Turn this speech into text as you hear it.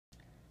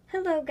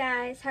Hello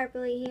guys,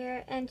 Harper Lee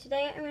here, and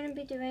today I'm going to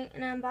be doing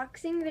an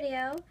unboxing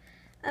video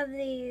of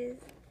these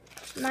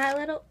My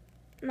Little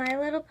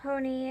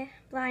Pony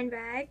blind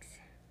bags.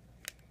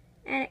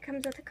 And it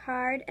comes with a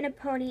card and a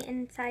pony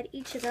inside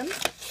each of them,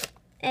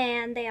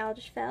 and they all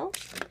just fell.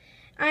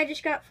 I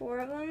just got 4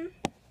 of them,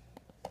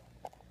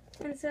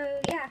 and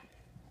so yeah,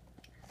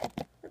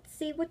 let's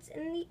see what's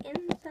in the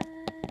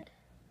inside.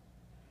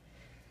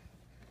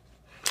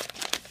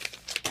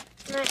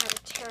 I have a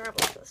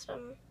terrible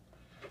system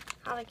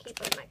how to keep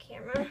up my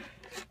camera,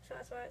 so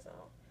that's why it's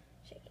all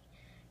shaky.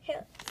 Okay,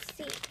 let's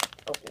see.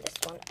 Open this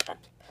one up.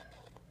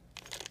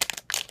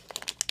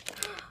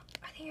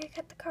 I think I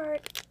cut the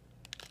card.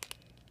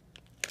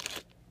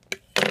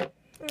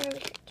 Let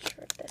me just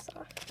rip this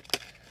off.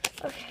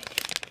 Okay.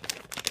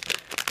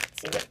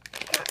 Let's see what I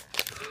got.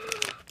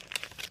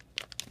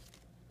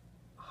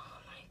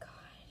 Oh my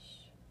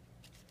gosh.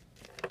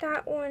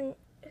 That one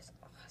is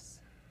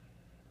awesome.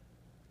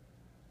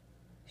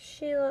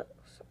 She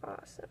looks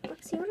awesome.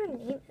 Let's see what her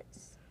name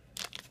is.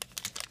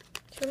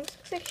 She almost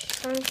looks like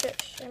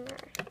Sunset Shimmer.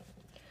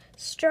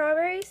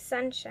 Strawberry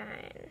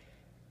Sunshine.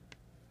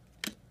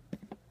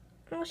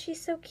 Oh,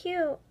 she's so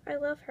cute. I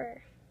love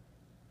her.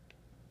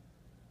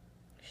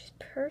 She's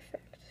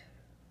perfect.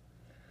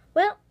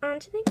 Well, on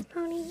to the next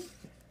pony.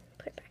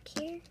 Put it back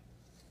here.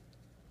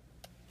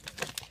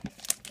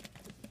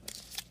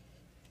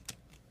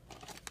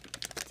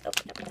 Let's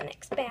open up the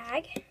next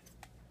bag.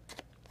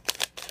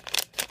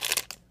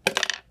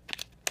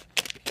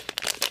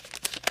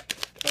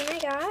 And I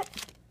got,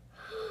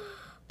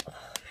 oh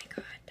my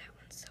god, that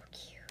one's so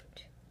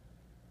cute.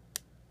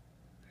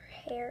 Her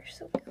hair is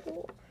so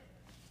cool.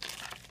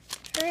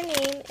 Her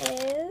name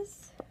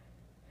is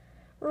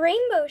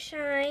Rainbow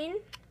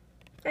Shine.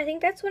 I think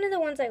that's one of the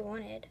ones I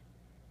wanted.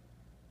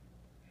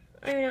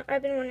 I mean,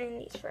 I've been wanting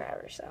these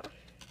forever, so.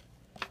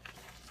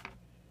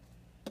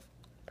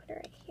 Put it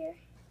right here.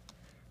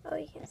 Oh,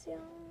 you can't see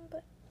them,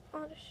 but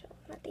I'll just show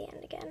them at the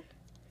end again.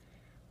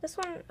 This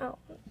one, oh,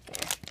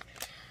 there.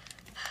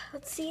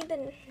 Let's see the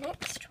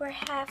next. We're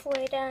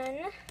halfway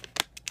done.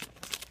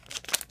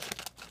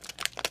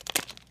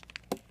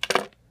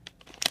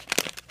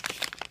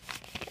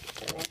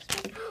 The next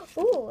one.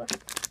 Ooh,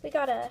 we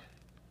got a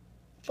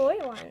boy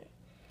one.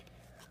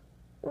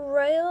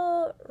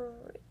 Royal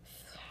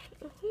Reef.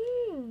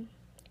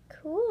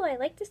 Cool, I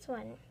like this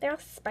one. They're all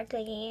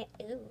sparkly.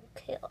 Ooh,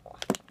 cool.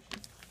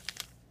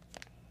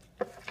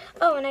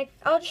 Oh, and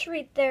I'll just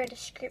read their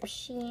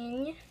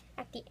description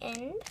at the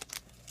end.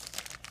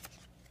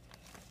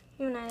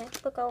 I'm gonna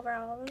look over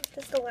all of them.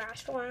 This is the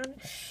last one.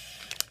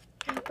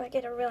 I hope I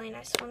get a really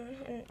nice one,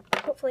 and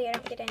hopefully I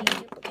don't get any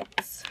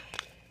duplicates.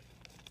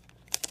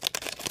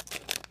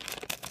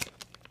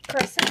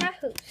 Crossing my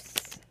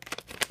hoofs.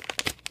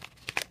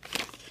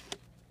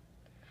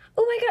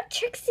 Oh, I got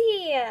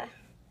Trixie!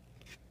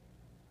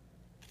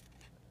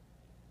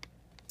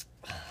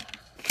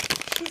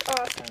 She's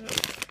awesome.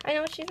 I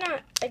know she's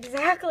not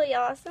exactly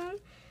awesome,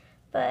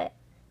 but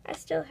I'm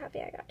still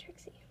happy I got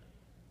Trixie.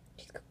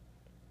 She's cool.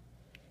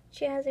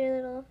 She has her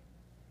little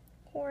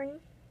horn.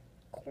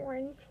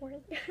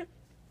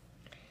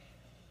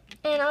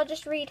 And I'll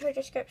just read her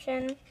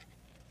description.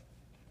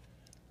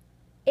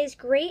 Is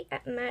great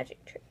at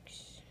magic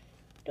tricks.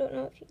 Don't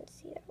know if you can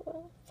see that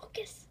well.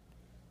 Focus.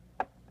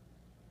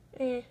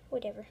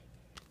 Whatever.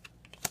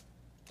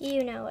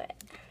 You know it.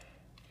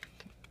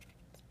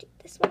 Let's do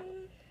this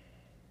one.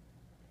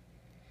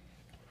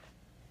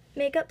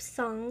 Make up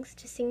songs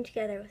to sing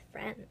together with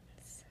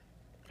friends.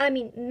 I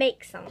mean,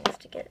 make songs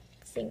to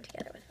sing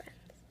together with friends.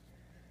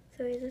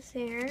 So he's a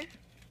singer.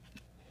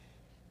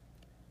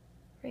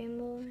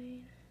 Rainbow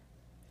Line.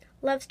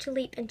 Loves to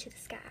leap into the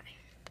sky.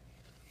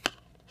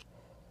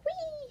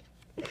 Whee!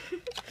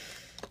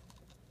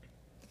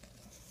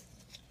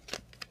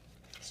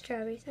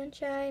 Strawberry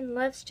Sunshine.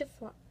 Loves to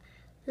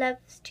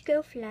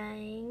go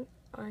flying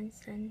on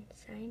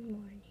sunshine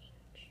mornings.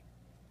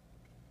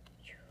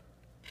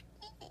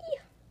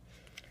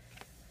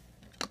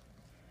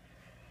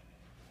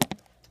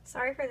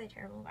 Sorry for the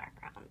terrible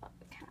background, but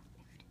we kind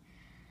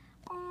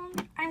of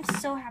moved. I'm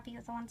so happy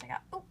with the ones I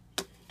got. Oh,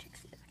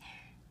 Trixie is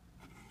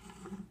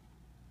okay.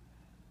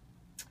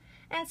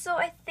 And so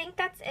I think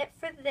that's it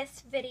for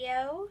this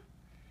video,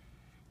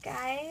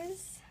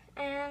 guys.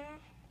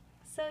 And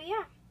so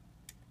yeah,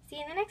 see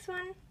you in the next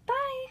one.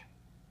 Bye.